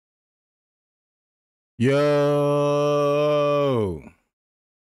Yo,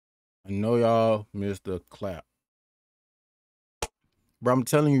 I know y'all missed the clap, bro. I'm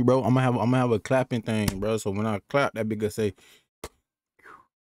telling you, bro. I'm gonna have a clapping thing, bro. So when I clap, that bigger say,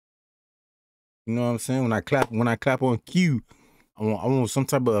 you know what I'm saying? When I clap on cue, I want some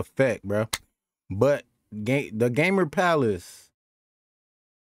type of effect, bro. But the Gamer Palace,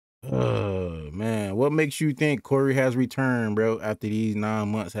 man, what makes you think Cory has returned, bro? After these 9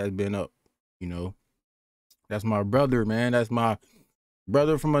 months has been up, you know. That's my brother, man. That's my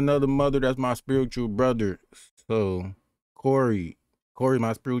brother from another mother. That's my spiritual brother. So Cory's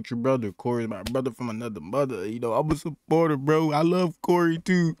my spiritual brother. Cory's my brother from another mother. You know, I'm a supporter, bro. I love Cory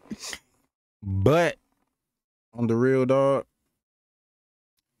too. But on the real, dog,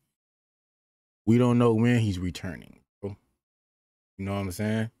 we don't know when he's returning, bro. You know what I'm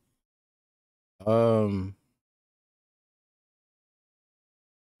saying?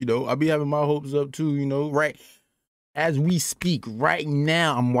 You know, I be having my hopes up too, you know, right as we speak, right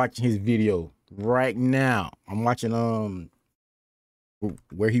now, I'm watching his video. Right now. I'm watching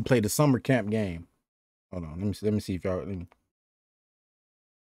where he played the summer camp game. Hold on, let me see if y'all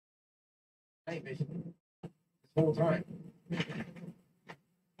Hey, bitch. This whole time.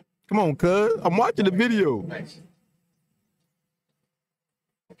 Come on, cuz. I'm watching the video. Nice.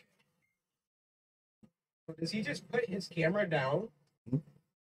 Does he just put his camera down?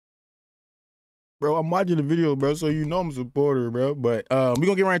 Bro, I'm watching the video, bro, so you know I'm a supporter, bro. But we're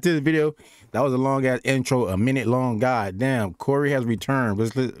gonna get right into the video. That was a long ass intro, a minute long. God damn, Cory has returned.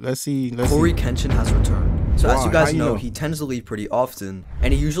 Let's see. CoryXKenshin has returned. So Why? as you guys How you know? he tends to leave pretty often,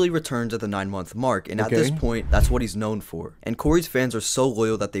 and he usually returns at the 9-month mark, and at this point, that's what he's known for. And Cory's fans are so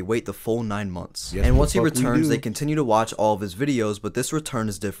loyal that they wait the full 9 months. Yes, and once he returns, they continue to watch all of his videos, but this return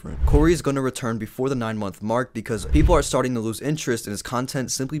is different. Cory is going to return before the 9-month mark because people are starting to lose interest in his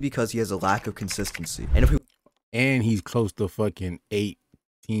content simply because he has a lack of consistency. And he's close to fucking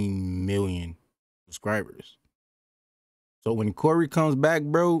 18 million subscribers. So when Cory comes back,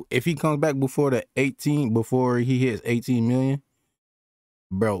 bro, if he comes back before he hits 18 million,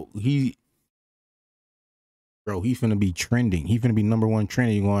 bro, he finna be trending. He finna be #1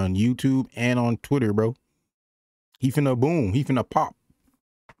 trending on YouTube and on Twitter, bro. He finna boom. He finna pop.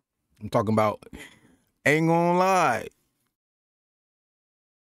 I'm talking about, ain't gonna lie.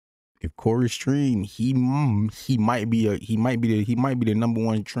 If Cory stream, he might be the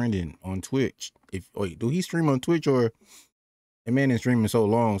 #1 trending on Twitch. Do he stream on Twitch, or that man is streaming so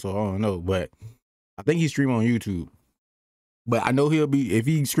long, so I don't know. But I think he stream on YouTube. But I know if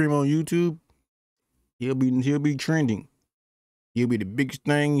he stream on YouTube, he'll be trending. He'll be the biggest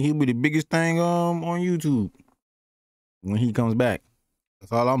thing. He'll be the biggest thing on YouTube when he comes back.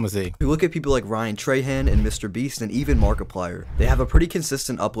 That's all I'm gonna say. We look at people like Ryan Trahan and Mr. Beast and even Markiplier. They have a pretty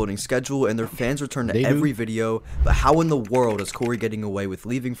consistent uploading schedule and their fans return to every video, but how in the world is Cory getting away with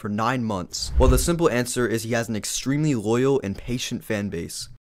leaving for 9 months? Well, the simple answer is he has an extremely loyal and patient fan base.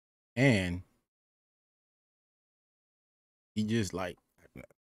 And he just like,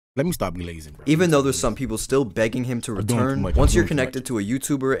 let me stop glazing, bro. Even though there's some people still begging him to return, once you're connected to a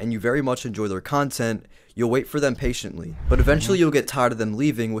YouTuber and you very much enjoy their content, you'll wait for them patiently. But eventually you'll get tired of them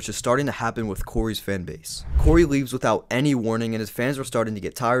leaving, which is starting to happen with Cory's fan base. Cory leaves without any warning and his fans are starting to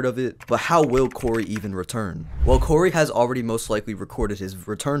get tired of it, but how will Cory even return? Well, Cory has already most likely recorded his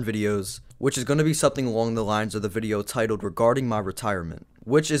return videos, which is going to be something along the lines of the video titled Regarding My Retirement,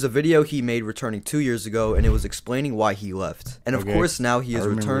 which is a video he made returning 2 years ago, and it was explaining why he left. And of course now he has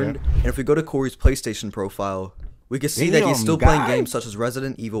returned, and if we go to Cory's PlayStation profile, we can see that he's still playing games such as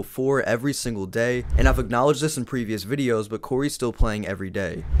Resident Evil 4 every single day, and I've acknowledged this in previous videos, but Cory's still playing every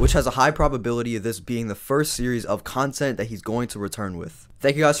day, which has a high probability of this being the first series of content that he's going to return with.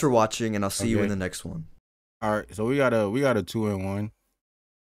 Thank you guys for watching, and I'll see you in the next one. Alright, so we got a 2-in-1.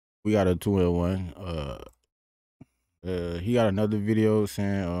 We got a 2-in-1. He got another video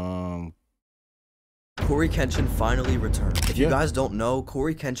saying CoryXKenshin finally returned. If you guys don't know,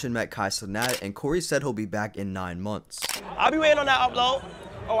 CoryXKenshin met Kai Cenat, and Cory said he'll be back in 9 months. I'll be waiting on that upload.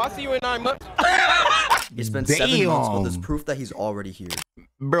 Oh, I'll see you in 9 months. It's been 7 months, but there's proof that he's already here.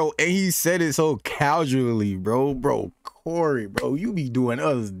 Bro, and he said it so casually, bro. Bro, Cory, bro, you be doing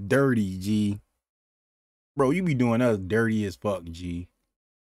us dirty, G. Bro, you be doing us dirty as fuck, G.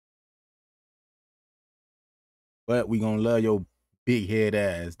 But we gonna love your big head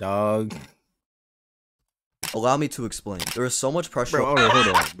ass, dog. Allow me to explain. There is so much pressure. Bro, hold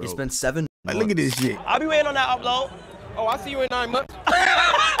on, bro. It's been 7 months. Look at this shit. I'll be waiting on that upload. Oh, I'll see you in 9 months.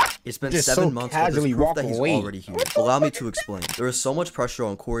 It's been just 7 so months, but there's casually proof walk that he's away. already here. Allow me to explain. There is so much pressure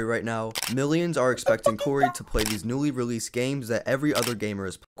on Cory right now. Millions are expecting Cory to play these newly released games that every other gamer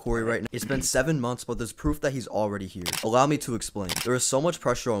is Cory right now. It's been 7 months, but there's proof that he's already here. Allow me to explain. There is so much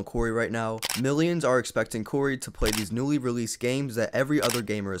pressure on Cory right now. Millions are expecting Cory to play these newly released games that every other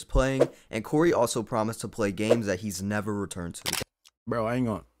gamer is playing, and Cory also promised to play games that he's never returned to. Bro, I ain't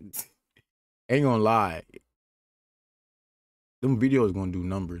gonna lie. Them videos gonna do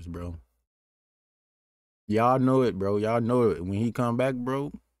numbers, bro. Y'all know it, bro. Y'all know it. When he come back,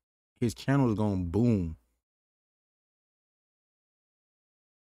 bro, his channel is gonna boom.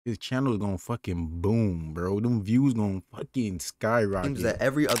 His channel is gonna fucking boom, bro. Them views gonna fucking skyrocket. Games that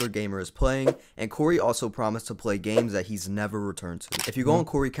every other gamer is playing, and Cory also promised to play games that he's never returned to. If you go on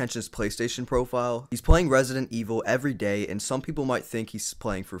CoryXKenshin's PlayStation profile, he's playing Resident Evil every day, and some people might think he's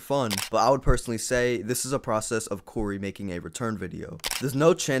playing for fun, but I would personally say this is a process of Cory making a return video. There's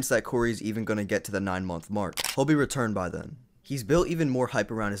no chance that Cory's even gonna get to the 9-month mark. He'll be returned by then. He's built even more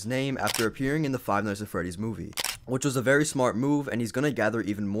hype around his name after appearing in the Five Nights at Freddy's movie, which was a very smart move, and he's gonna gather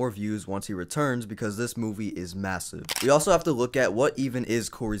even more views once he returns because this movie is massive. We also have to look at what even is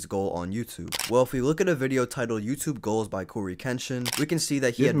Cory's goal on YouTube. Well, if we look at a video titled YouTube Goals by CoryXKenshin, we can see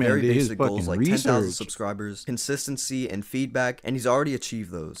that he had very basic goals like 10,000 subscribers, consistency, and feedback, and he's already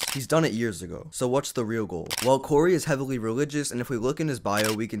achieved those. He's done it years ago. So what's the real goal? Well, Cory is heavily religious, and if we look in his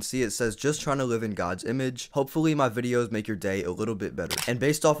bio, we can see it says just trying to live in God's image. Hopefully my videos make your day a little bit better. And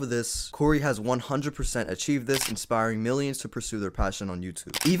based off of this, Cory has 100% achieved this, inspiring millions to pursue their passion on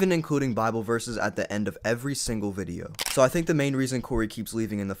YouTube, even including Bible verses at the end of every single video. So I think the main reason Cory keeps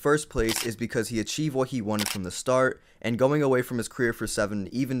leaving in the first place is because he achieved what he wanted from the start, and going away from his career for 7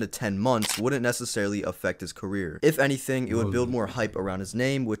 even to 10 months wouldn't necessarily affect his career. If anything, it would build more hype around his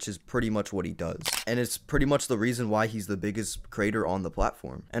name, which is pretty much what he does. And it's pretty much the reason why he's the biggest creator on the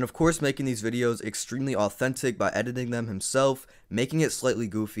platform. And of course, making these videos extremely authentic by editing them himself, making it slightly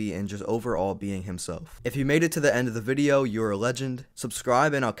goofy, and just overall being himself. If you made it to the end of the video, you're a legend.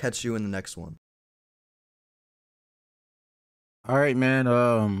 Subscribe and I'll catch you in the next one. All right,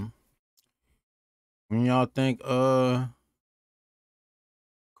 man. When y'all think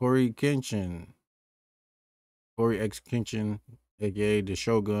CoryXKenshin, aka the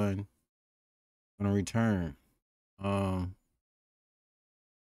Shogun, gonna return? All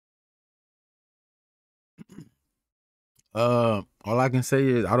I can say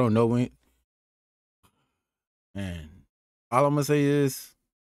is I don't know when. Man, all I'm gonna say is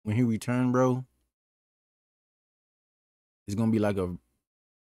when he return, bro, it's gonna be like a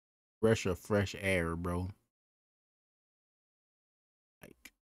rush of fresh air, bro.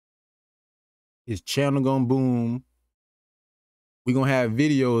 Like his channel gonna boom. We gonna have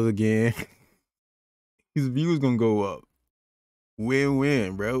videos again. His views gonna go up.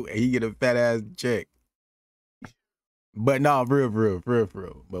 Win-win, bro. And he get a fat ass check. But nah, for real.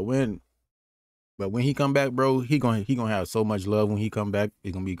 But when he come back, bro, he gonna have so much love when he come back.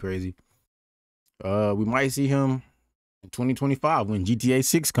 It's gonna be crazy. We might see him in 2025 when GTA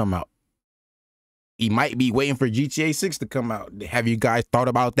 6 come out. He might be waiting for GTA 6 to come out. Have you guys thought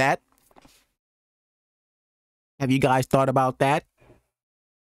about that?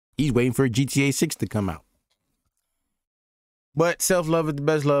 He's waiting for GTA 6 to come out. But self-love is the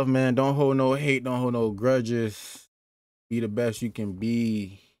best love, man. Don't hold no hate. Don't hold no grudges. Be the best you can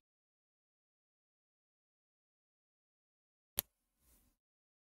be.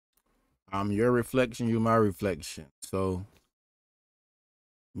 I'm your reflection. You my reflection. So,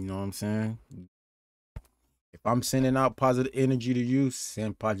 you know what I'm saying? If I'm sending out positive energy to you,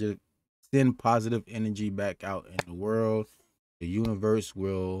 send positive energy back out in the world. The universe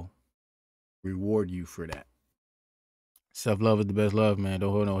will reward you for that. Self-love is the best love, man.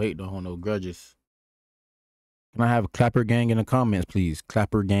 Don't hold no hate. Don't hold no grudges. Can I have a clapper gang in the comments, please?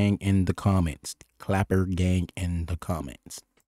 Clapper gang in the comments. Clapper gang in the comments.